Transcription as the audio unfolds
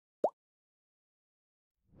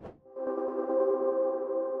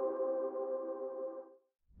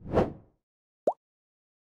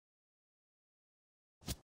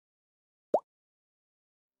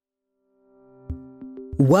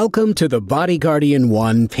Welcome to the BodyGuardian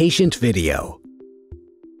 1 patient video.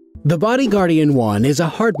 The BodyGuardian 1 is a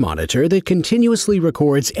heart monitor that continuously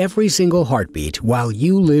records every single heartbeat while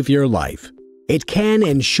you live your life. It can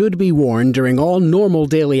and should be worn during all normal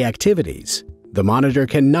daily activities. The monitor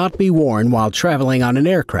cannot be worn while traveling on an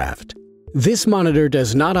aircraft. This monitor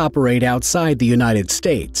does not operate outside the United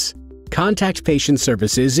States. Contact patient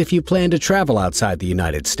services if you plan to travel outside the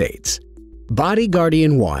United States.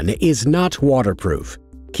 BodyGuardian 1 is not waterproof.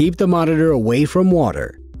 Keep the monitor away from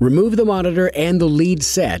water. Remove the monitor and the lead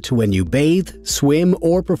set when you bathe, swim,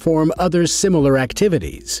 or perform other similar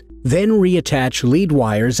activities. Then reattach lead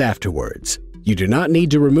wires afterwards. You do not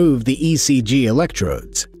need to remove the ECG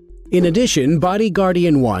electrodes. In addition,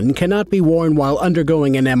 BodyGuardian 1 cannot be worn while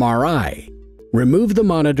undergoing an MRI. Remove the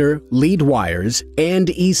monitor, lead wires, and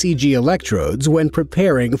ECG electrodes when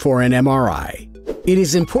preparing for an MRI. It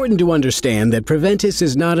is important to understand that Preventis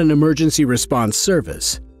is not an emergency response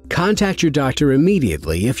service. Contact your doctor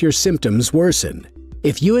immediately if your symptoms worsen.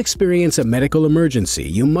 If you experience a medical emergency,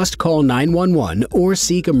 you must call 911 or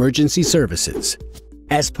seek emergency services.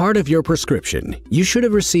 As part of your prescription, you should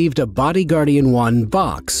have received a BodyGuardian 1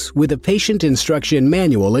 box with a patient instruction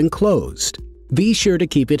manual enclosed. Be sure to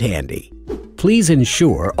keep it handy. Please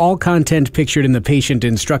ensure all content pictured in the patient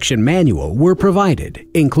instruction manual were provided,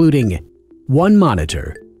 including 1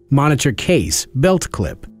 monitor, monitor case, belt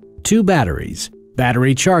clip, 2 batteries,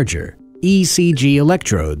 battery charger, ECG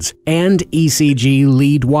electrodes, and ECG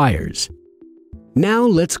lead wires. Now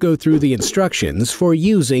let's go through the instructions for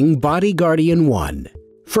using BodyGuardian 1.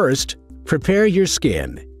 First, prepare your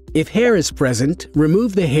skin. If hair is present,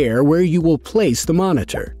 remove the hair where you will place the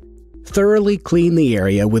monitor. Thoroughly clean the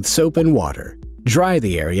area with soap and water. Dry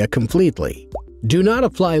the area completely. Do not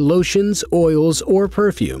apply lotions, oils, or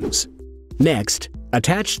perfumes. Next,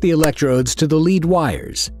 attach the electrodes to the lead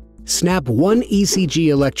wires. Snap 1 ECG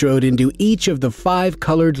electrode into each of the 5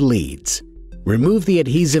 colored leads. Remove the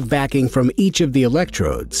adhesive backing from each of the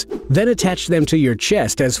electrodes, then attach them to your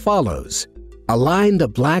chest as follows. Align the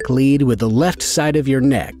black lead with the left side of your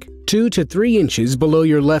neck, 2 to 3 inches below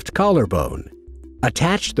your left collarbone.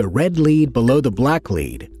 Attach the red lead below the black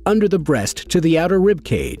lead, under the breast to the outer rib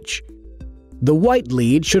cage. The white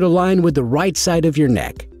lead should align with the right side of your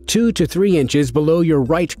neck, 2 to 3 inches below your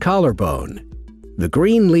right collarbone. The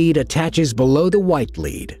green lead attaches below the white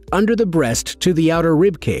lead, under the breast to the outer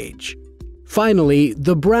rib cage. Finally,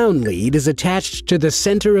 the brown lead is attached to the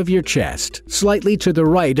center of your chest, slightly to the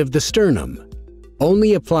right of the sternum.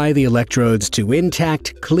 Only apply the electrodes to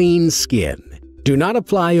intact, clean skin. Do not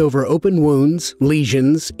apply over open wounds,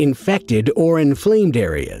 lesions, infected or inflamed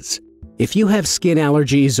areas. If you have skin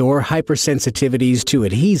allergies or hypersensitivities to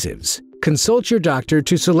adhesives, consult your doctor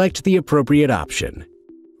to select the appropriate option.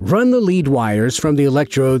 Run the lead wires from the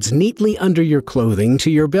electrodes neatly under your clothing to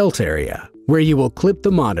your belt area, where you will clip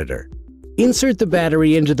the monitor. Insert the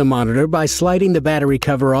battery into the monitor by sliding the battery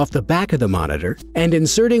cover off the back of the monitor and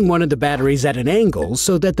inserting one of the batteries at an angle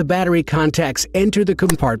so that the battery contacts enter the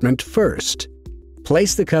compartment first.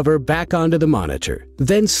 Place the cover back onto the monitor,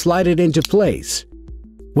 then slide it into place.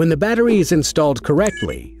 When the battery is installed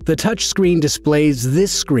correctly, the touch screen displays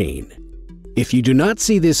this screen. If you do not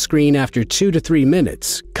see this screen after 2 to 3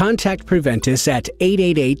 minutes, contact Preventis at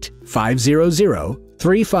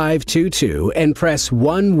 888-500-3522 and press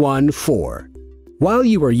 114. While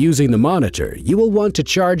you are using the monitor, you will want to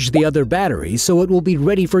charge the other battery so it will be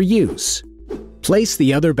ready for use. Place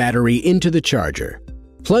the other battery into the charger.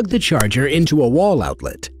 Plug the charger into a wall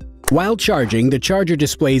outlet. While charging, the charger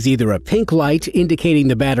displays either a pink light indicating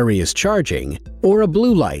the battery is charging or a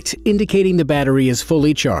blue light indicating the battery is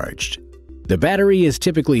fully charged. The battery is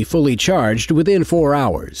typically fully charged within 4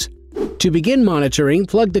 hours. To begin monitoring,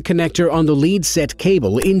 plug the connector on the lead set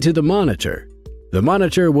cable into the monitor. The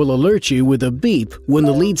monitor will alert you with a beep when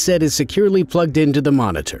the lead set is securely plugged into the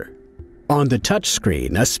monitor. On the touch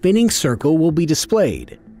screen, a spinning circle will be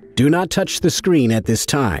displayed. Do not touch the screen at this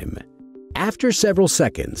time. After several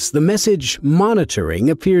seconds, the message "Monitoring"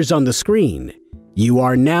 appears on the screen. You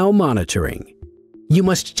are now monitoring. You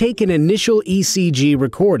must take an initial ECG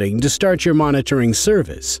recording to start your monitoring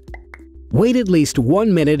service. Wait at least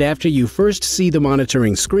 1 minute after you first see the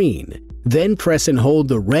monitoring screen, then press and hold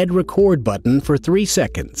the red record button for 3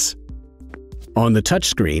 seconds. On the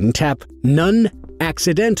touchscreen, tap None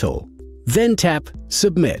Accidental, then tap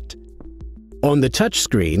Submit. On the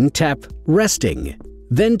touchscreen, tap Resting,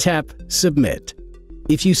 then tap Submit.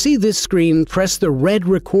 If you see this screen, press the red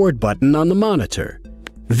record button on the monitor.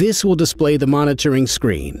 This will display the monitoring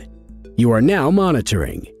screen. You are now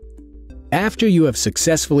monitoring. After you have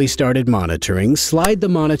successfully started monitoring, slide the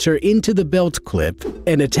monitor into the belt clip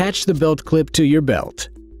and attach the belt clip to your belt.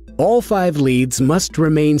 All 5 leads must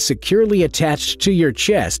remain securely attached to your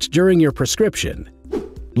chest during your prescription.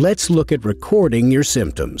 Let's look at recording your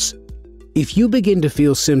symptoms. If you begin to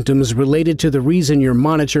feel symptoms related to the reason your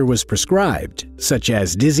monitor was prescribed, such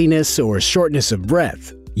as dizziness or shortness of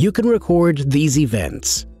breath, you can record these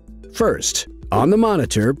events. First, on the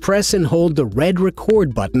monitor, press and hold the red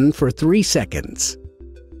record button for 3 seconds.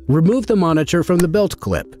 Remove the monitor from the belt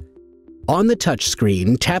clip. On the touch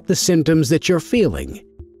screen, tap the symptoms that you're feeling.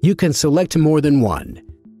 You can select more than one.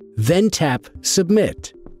 Then tap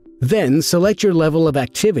Submit. Then select your level of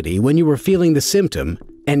activity when you were feeling the symptom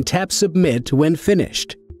and tap Submit when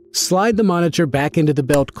finished. Slide the monitor back into the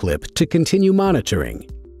belt clip to continue monitoring.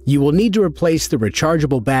 You will need to replace the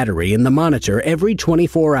rechargeable battery in the monitor every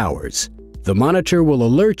 24 hours. The monitor will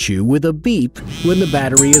alert you with a beep when the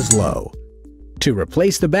battery is low. To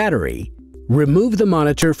replace the battery, remove the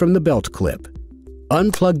monitor from the belt clip.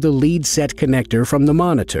 Unplug the lead set connector from the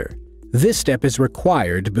monitor. This step is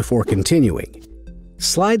required before continuing.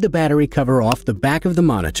 Slide the battery cover off the back of the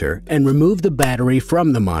monitor and remove the battery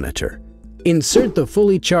from the monitor. Insert the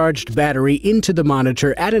fully charged battery into the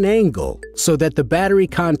monitor at an angle so that the battery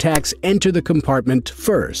contacts enter the compartment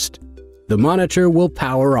first. The monitor will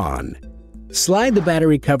power on. Slide the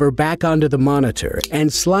battery cover back onto the monitor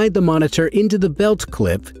and slide the monitor into the belt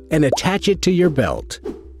clip and attach it to your belt.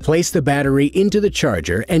 Place the battery into the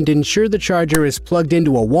charger and ensure the charger is plugged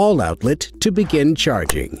into a wall outlet to begin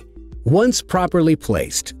charging. Once properly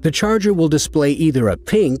placed, the charger will display either a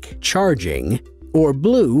pink charging or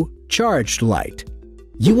blue charged light.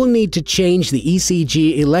 You will need to change the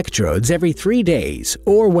ECG electrodes every 3 days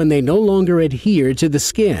or when they no longer adhere to the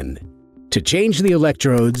skin. To change the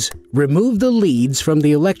electrodes, remove the leads from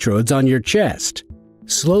the electrodes on your chest.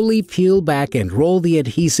 Slowly peel back and roll the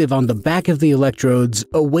adhesive on the back of the electrodes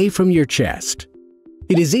away from your chest.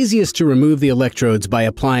 It is easiest to remove the electrodes by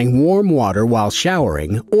applying warm water while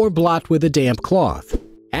showering or blot with a damp cloth.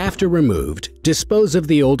 After removed, dispose of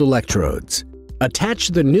the old electrodes. Attach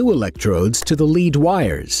the new electrodes to the lead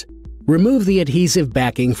wires. Remove the adhesive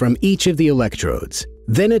backing from each of the electrodes,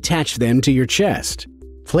 then attach them to your chest.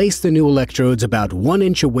 Place the new electrodes about 1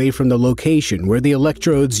 inch away from the location where the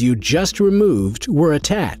electrodes you just removed were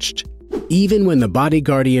attached. Even when the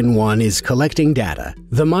BodyGuardian 1 is collecting data,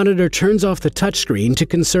 the monitor turns off the touchscreen to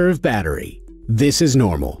conserve battery. This is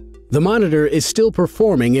normal. The monitor is still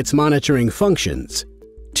performing its monitoring functions.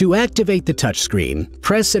 To activate the touchscreen,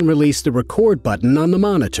 press and release the record button on the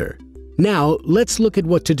monitor. Now, let's look at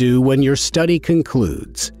what to do when your study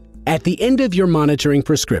concludes. At the end of your monitoring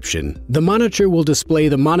prescription, the monitor will display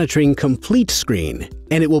the monitoring complete screen,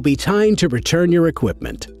 and it will be time to return your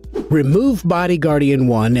equipment. Remove BodyGuardian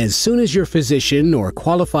 1 as soon as your physician or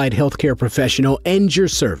qualified healthcare professional ends your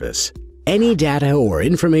service. Any data or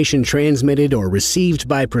information transmitted or received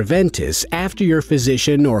by Preventis after your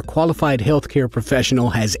physician or qualified healthcare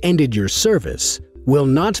professional has ended your service will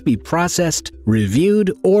not be processed,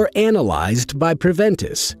 reviewed, or analyzed by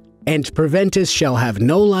Preventis, and Preventis shall have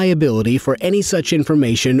no liability for any such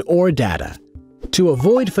information or data. To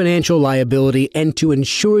avoid financial liability and to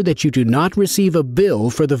ensure that you do not receive a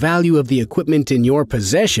bill for the value of the equipment in your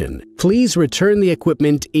possession, please return the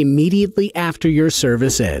equipment immediately after your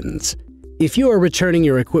service ends. If you are returning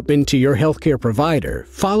your equipment to your healthcare provider,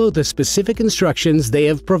 follow the specific instructions they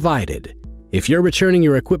have provided. If you're returning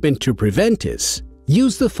your equipment to Preventis,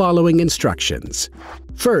 use the following instructions.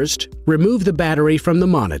 First, remove the battery from the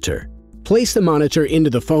monitor. Place the monitor into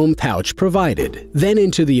the foam pouch provided, then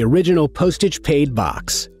into the original postage-paid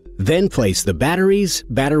box. Then place the batteries,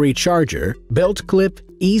 battery charger, belt clip,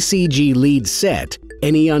 ECG lead set,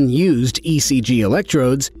 any unused ECG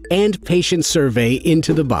electrodes, and patient survey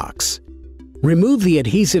into the box. Remove the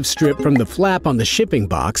adhesive strip from the flap on the shipping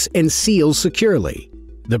box and seal securely.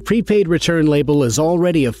 The prepaid return label is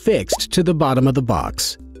already affixed to the bottom of the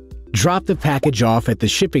box. Drop the package off at the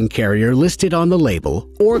shipping carrier listed on the label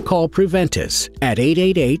or call Preventis at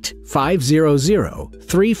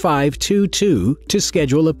 888-500-3522 to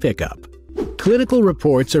schedule a pickup. Clinical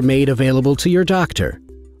reports are made available to your doctor.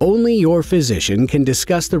 Only your physician can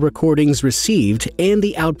discuss the recordings received and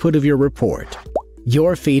the output of your report.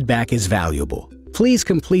 Your feedback is valuable. Please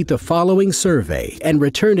complete the following survey and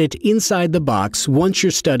return it inside the box once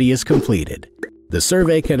your study is completed. The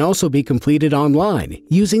survey can also be completed online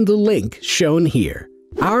using the link shown here.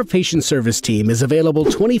 Our patient service team is available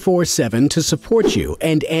 24/7 to support you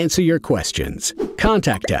and answer your questions.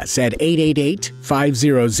 Contact us at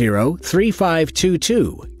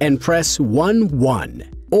 888-500-3522 and press 11.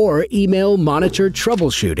 or email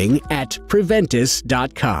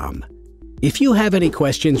monitortroubleshooting@preventus.com. If you have any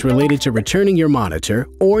questions related to returning your monitor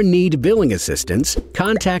or need billing assistance,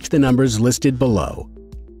 contact the numbers listed below.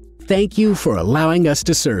 Thank you for allowing us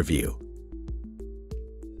to serve you.